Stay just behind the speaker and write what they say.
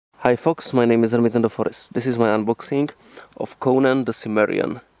Hi folks, my name is Hermit in the Forest. This is my unboxing of Conan the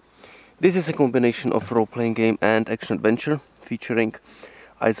Cimmerian. This is a combination of role-playing game and action-adventure featuring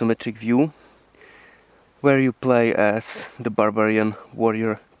isometric view where you play as the barbarian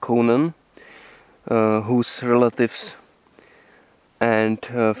warrior Conan, whose relatives and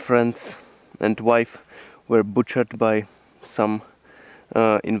friends and wife were butchered by some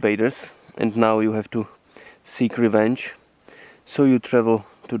invaders, and now you have to seek revenge. So you travel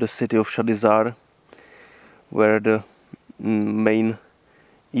to the city of Shadizar, where the main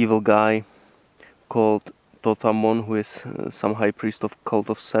evil guy called Thoth Amon, who is some high priest of cult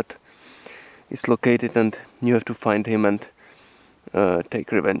of Set, is located, and you have to find him and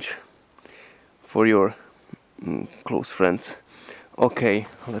take revenge for your close friends. Okay,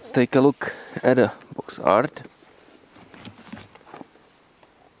 let's take a look at the box art.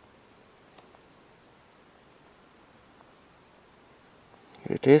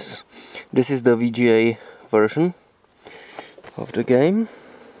 Here it is. This is the VGA version of the game.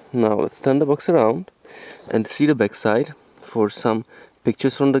 Now let's turn the box around and see the backside for some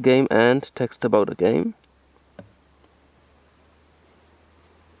pictures from the game and text about the game.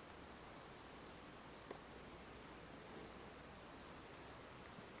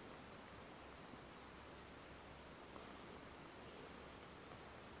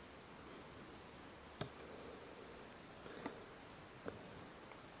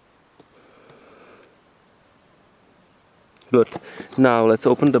 Good. Now let's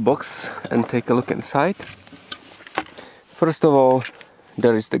open the box and take a look inside. First of all,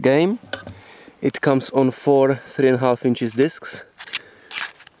 there is the game. It comes on 4 3.5 inches discs.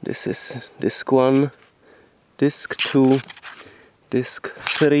 This is disc 1, disc 2, disc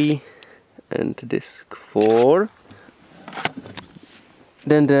 3 and disc 4.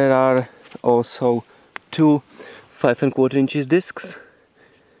 Then there are also 2 5.25 inches discs.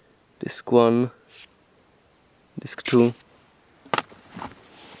 Disc 1, disc 2.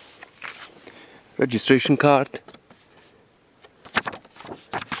 Registration card.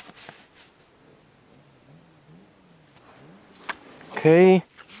 Okay,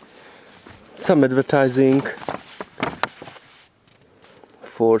 some advertising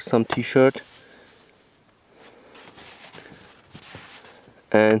for some t-shirt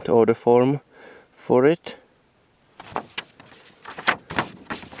and order form for it.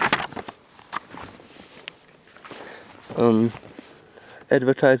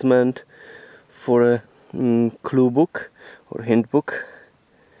 Advertisement for a clue book or hint book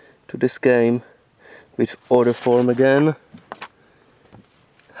to this game with order form again.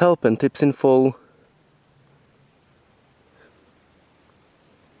 Help and tips info.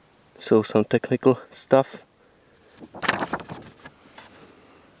 So some technical stuff.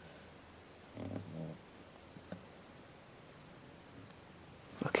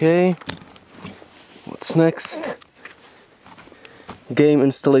 Okay, what's next? Game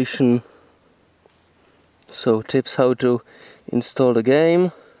installation. So tips how to install the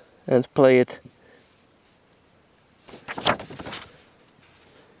game and play it.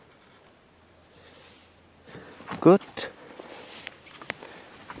 Good.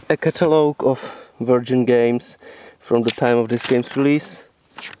 A catalogue of Virgin games from the time of this game's release.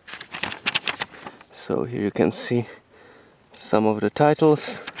 So here you can see some of the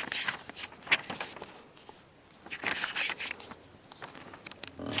titles.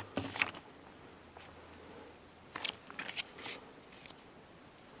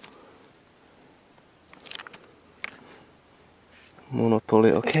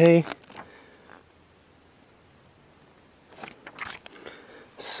 Monopoly, okay.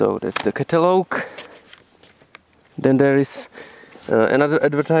 So that's the catalog. Then there is another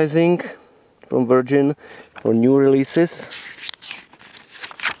advertising from Virgin for new releases.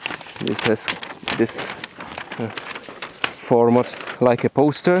 This has this format like a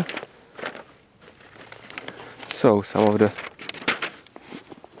poster. So some of the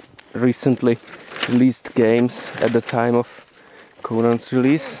recently released games at the time of Conan's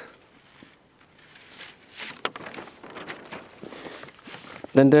release.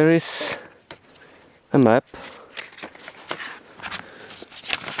 Then there is a map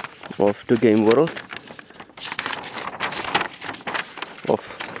of the game world, of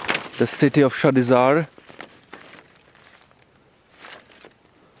the city of Shadizar.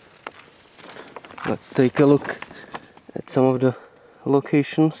 Let's take a look at some of the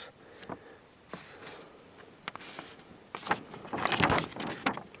locations.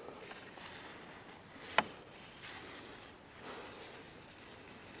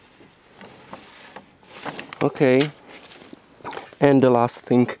 Okay, and the last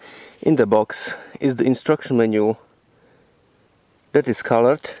thing in the box is the instruction manual that is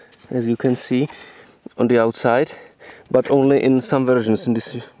colored as you can see on the outside, but only in some versions. In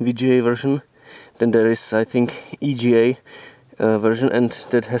this VGA version, then there is, I think, EGA version, and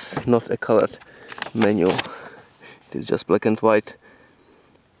that has not a colored menu. It is just black and white.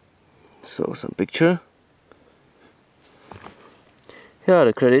 So some picture. Here are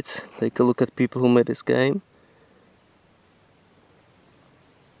the credits. Take a look at people who made this game.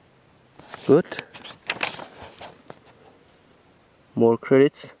 Good. More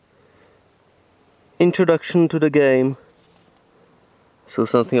credits. Introduction to the game. So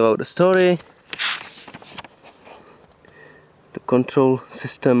something about the story. The control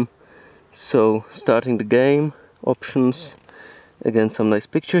system. So starting the game. Options. Again, some nice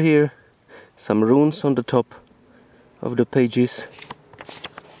picture here. Some runes on the top of the pages.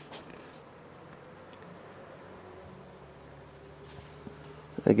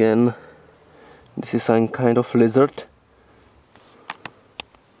 Again, this is some kind of lizard.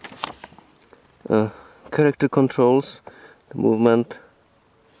 Character controls, the movement,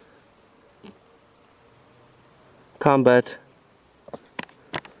 combat,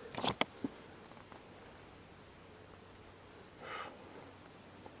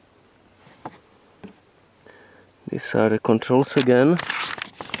 these are the controls again.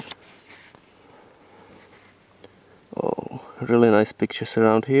 Oh, really nice pictures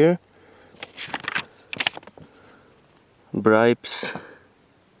around here. Bribes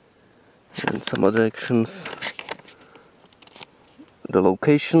and some other actions. The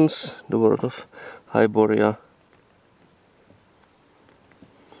locations, the world of Hyborea.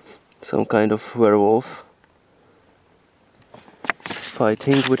 Some kind of werewolf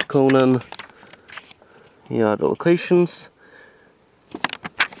fighting with Conan. Yeah, the locations.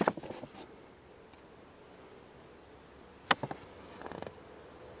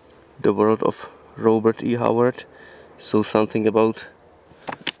 The world of Robert E. Howard. So something about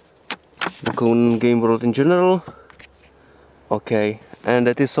the Conan game world in general. Okay, and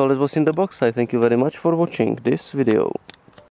that is all that was in the box. I thank you very much for watching this video.